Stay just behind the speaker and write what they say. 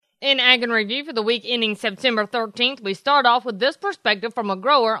In Ag and Review for the week ending September 13th, we start off with this perspective from a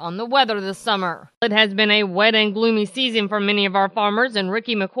grower on the weather this summer. It has been a wet and gloomy season for many of our farmers, and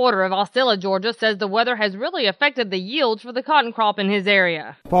Ricky McWhorter of Ostella, Georgia, says the weather has really affected the yields for the cotton crop in his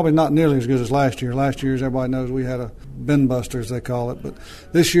area. Probably not nearly as good as last year. Last year, as everybody knows, we had a bin buster, as they call it. But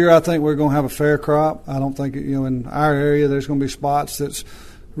this year, I think we're going to have a fair crop. I don't think, in our area, there's going to be spots that's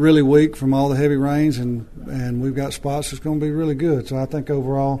really weak from all the heavy rains, and we've got spots that's going to be really good. So I think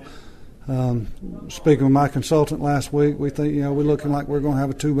overall, speaking with my consultant last week, we think we're looking like we're going to have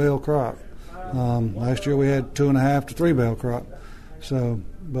a 2-bale crop. Last year we had 2.5 to 3-bale crop. So,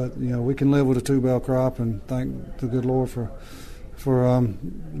 but we can live with a 2-bale crop, and thank the good Lord for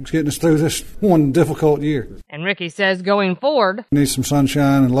getting us through this one difficult year. And Ricky says going forward, we need some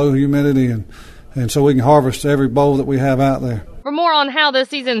sunshine and low humidity, and so we can harvest every bowl that we have out there. For more on how this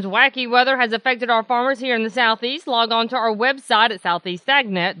season's wacky weather has affected our farmers here in the Southeast, log on to our website at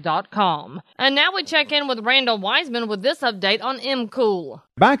southeastagnet.com. And now we check in with Randall Wiseman with this update on MCOOL.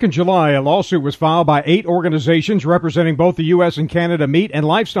 Back in July, a lawsuit was filed by 8 organizations representing both the U.S. and Canada meat and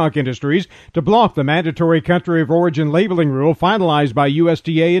livestock industries to block the mandatory country of origin labeling rule finalized by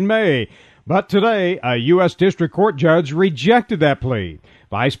USDA in May. But today, a U.S. District Court judge rejected that plea.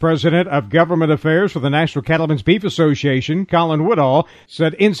 Vice President of Government Affairs for the National Cattlemen's Beef Association, Colin Woodall,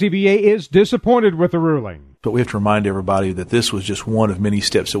 said NCBA is disappointed with the ruling. But we have to remind everybody that this was just one of many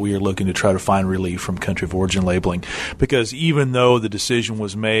steps that we are looking to try to find relief from country of origin labeling. Because even though the decision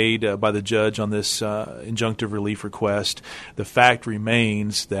was made by the judge on this injunctive relief request, the fact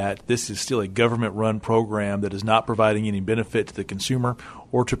remains that this is still a government-run program that is not providing any benefit to the consumer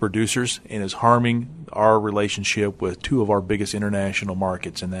or to producers and is harming our relationship with 2 of our biggest international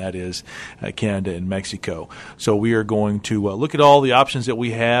markets, and that is Canada and Mexico. So we are going to look at all the options that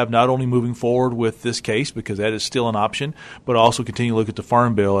we have, not only moving forward with this case, because that is still an option, but also continue to look at the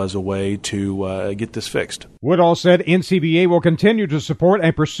Farm Bill as a way to get this fixed. Woodall said NCBA will continue to support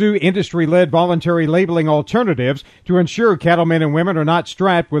and pursue industry-led voluntary labeling alternatives to ensure cattlemen and women are not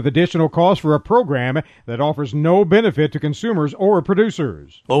strapped with additional costs for a program that offers no benefit to consumers or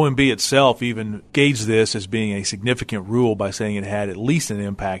producers. OMB itself even gauged this as being a significant rule by saying it had at least an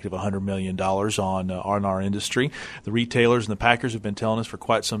impact of $100 million on our industry. The retailers and the packers have been telling us for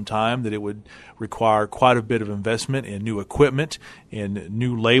quite some time that it would require quite a bit of investment in new equipment, in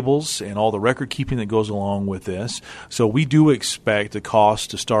new labels, and all the record keeping that goes along with this. So we do expect the costs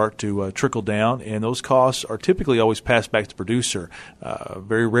to start to trickle down, and those costs are typically always passed back to the producer.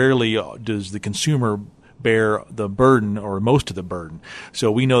 Very rarely does the consumer bear the burden or most of the burden.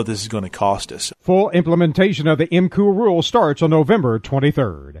 So we know this is going to cost us. Full implementation of the MCOOL rule starts on November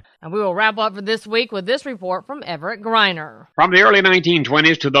 23rd. And we will wrap up for this week with this report from Everett Griner. From the early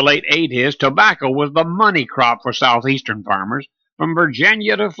 1920s to the late 80s, tobacco was the money crop for southeastern farmers. From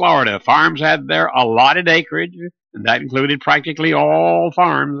Virginia to Florida, farms had their allotted acreage, and that included practically all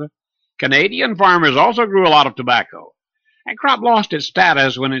farms. Canadian farmers also grew a lot of tobacco. And crop lost its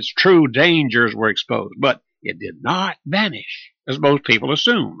status when its true dangers were exposed, but it did not vanish, as most people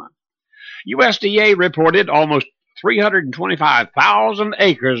assume. USDA reported almost 325,000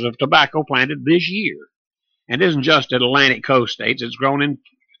 acres of tobacco planted this year. And it isn't just in Atlantic coast states. It's grown in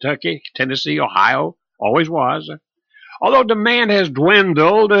Kentucky, Tennessee, Ohio, always was. Although demand has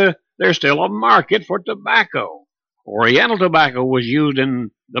dwindled, there's still a market for tobacco. Oriental tobacco was used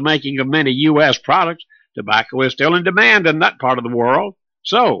in the making of many U.S. products. Tobacco is still in demand in that part of the world,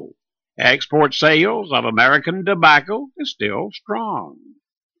 so export sales of American tobacco is still strong.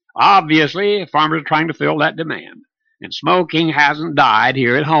 Obviously, farmers are trying to fill that demand, and smoking hasn't died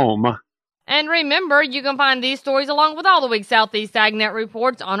here at home. And remember, you can find these stories along with all the week's Southeast AgNet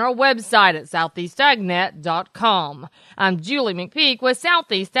reports on our website at southeastagnet.com. I'm Julie McPeak with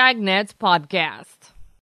Southeast AgNet's podcast.